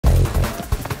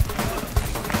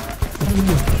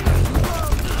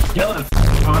Kill him,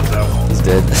 Ponzo. He's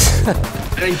dead.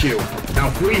 Thank you. Now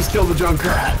please kill the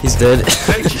Junkrat. He's dead.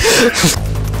 Thank you.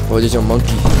 Oh, there's your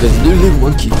monkey. There's literally a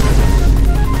monkey. I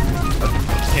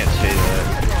can't say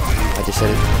that. I just said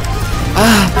it.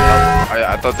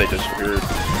 I thought they just disappeared.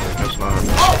 That's not.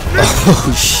 Oh,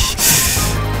 shit.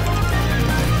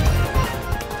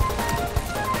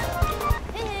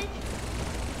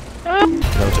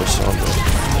 No, just saw me.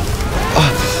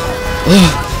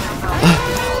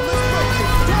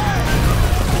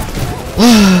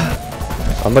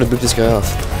 I'm about to boot this guy off.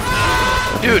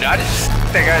 Dude, I just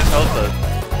that guy's health up.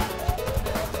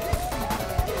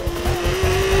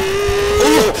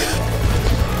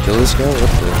 Kill this guy?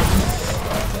 What the?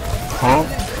 Huh?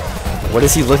 What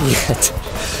is he looking at?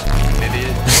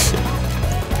 Idiot.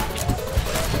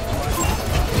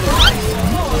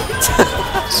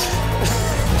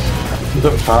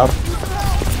 Up top.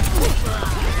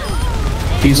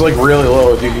 He's like really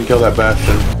low if you can kill that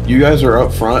Bastion. You guys are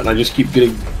up front and I just keep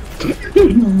getting...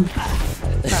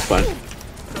 Fine.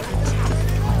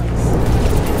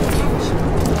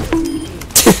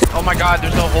 Oh my god,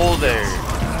 there's no hole there.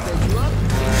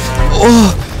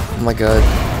 Oh my god.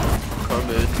 Come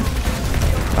in.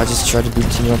 I just tried to boot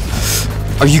team up.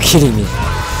 Are you kidding me?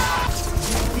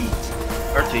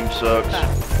 Our team sucks.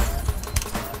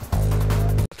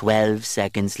 12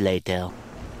 seconds later.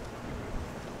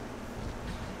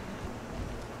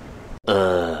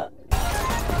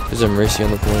 There's a Mercy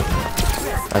on the point.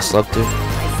 I slept it.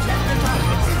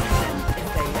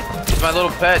 He's my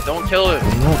little pet, don't kill it.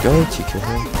 I'm not going to kill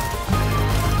him.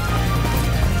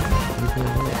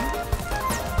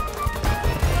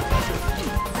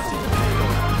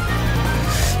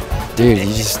 Dude,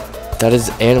 you just... That is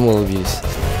animal abuse.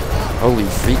 Holy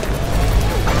freak.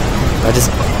 I just...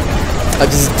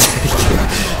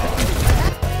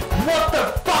 What the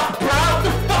fuck, bro? What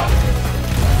the fuck?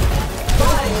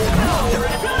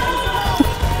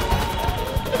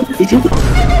 Did you...